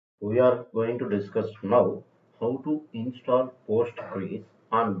We are going to discuss now how to install Postgres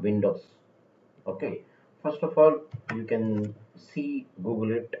on Windows. Okay, first of all, you can see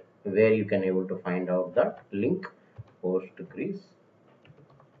Google it where you can able to find out that link Postgres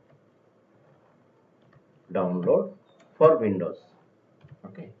download for Windows.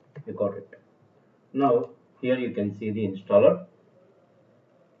 Okay, you got it. Now here you can see the installer,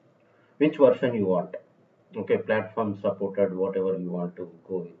 which version you want. Okay, platform supported, whatever you want to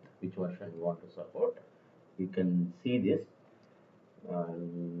go with, which version you want to support. You can see this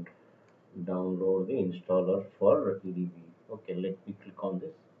and download the installer for EDB. Okay, let me click on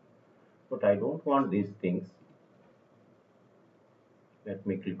this, but I don't want these things. Let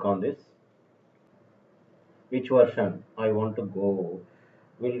me click on this. Which version I want to go?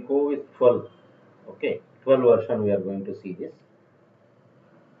 We'll go with 12. Okay, 12 version we are going to see this.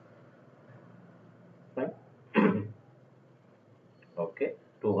 Fine. Okay,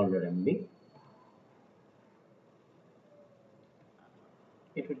 200 MB.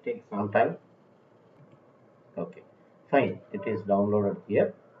 It will take some time. Okay, fine. It is downloaded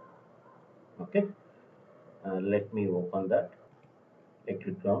here. Okay, let me open that. I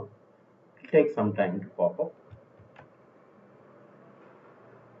click on. It will take some time to pop up.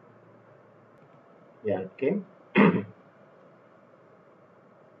 Yeah, it came.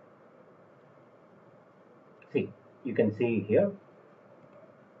 See, you can see here.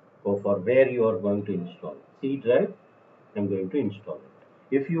 Go for where you are going to install. C drive, I'm going to install it.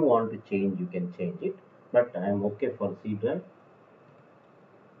 If you want to change, you can change it, but I'm okay for C drive.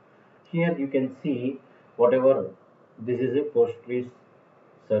 Here you can see whatever, this is a Postgres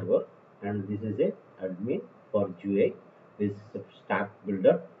server and this is a admin for GUI. This is a stack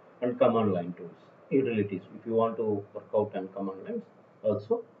builder and command line tools, utilities. If you want to work out on command lines,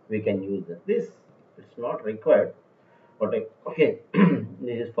 also we can use that. This it's not required, but okay,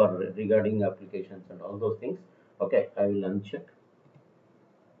 this is for regarding applications and all those things. Okay, I will uncheck.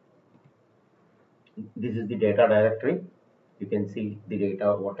 This is the data directory. You can see the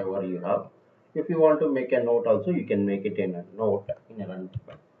data whatever you have. If you want to make a note also, you can make it in a note in a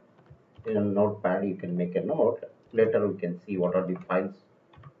notepad. You can make a note. Later we can see what are the files,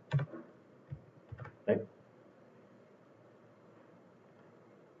 right?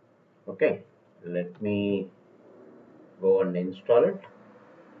 Okay, let me go and install it.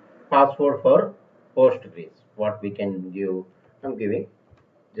 Password for Postgres, what we can give, I'm giving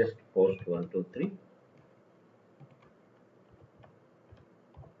just post123,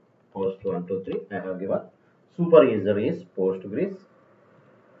 post123 I have given. Super user is Postgres.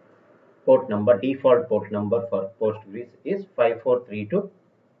 Port number, default port number for Postgres is 5432.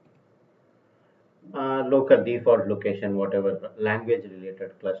 Local default location, whatever language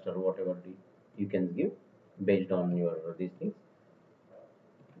related cluster, whatever you can give based on your these things.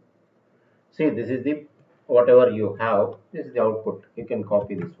 See, this is the whatever you have, this is the output. You can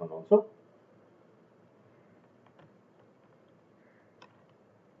copy this one also.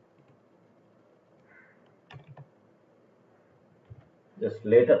 Just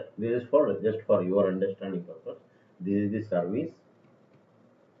later, this is for just for your understanding purpose. This is the service,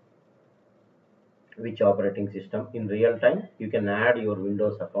 which operating system in real time you can add your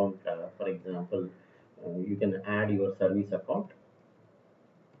Windows account. For example, you can add your service account.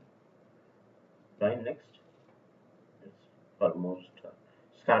 Right, next, it's almost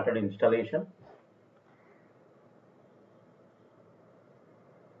started installation.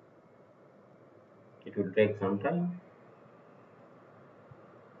 It will take some time.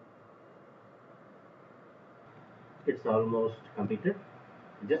 It's almost completed.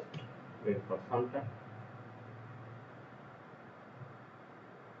 Just wait for some time.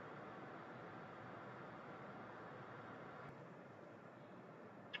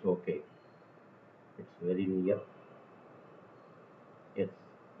 Okay, it's very near. Yes,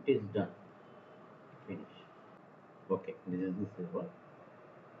 it is done. Finish. Okay, this is the server.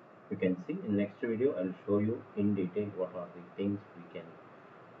 You can see in next video I'll show you in detail what are the things we can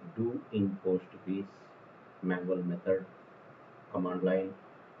do in Postgres manual method, command line,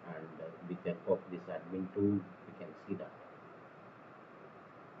 and with the help of this admin tool we can see that.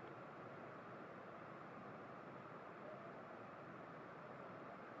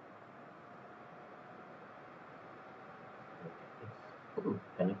 Okay, it's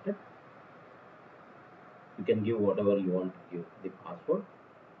connected. You can give whatever you want to give the password.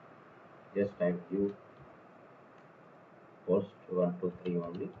 Just type give post123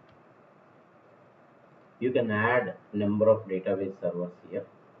 only. You can add number of database servers here.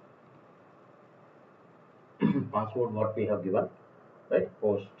 Password what we have given, right?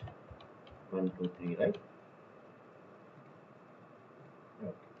 Post123, right?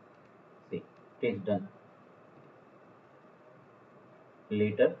 Okay. It is done.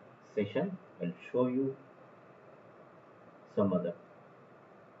 Later session I'll show you some other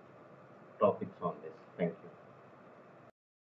topics on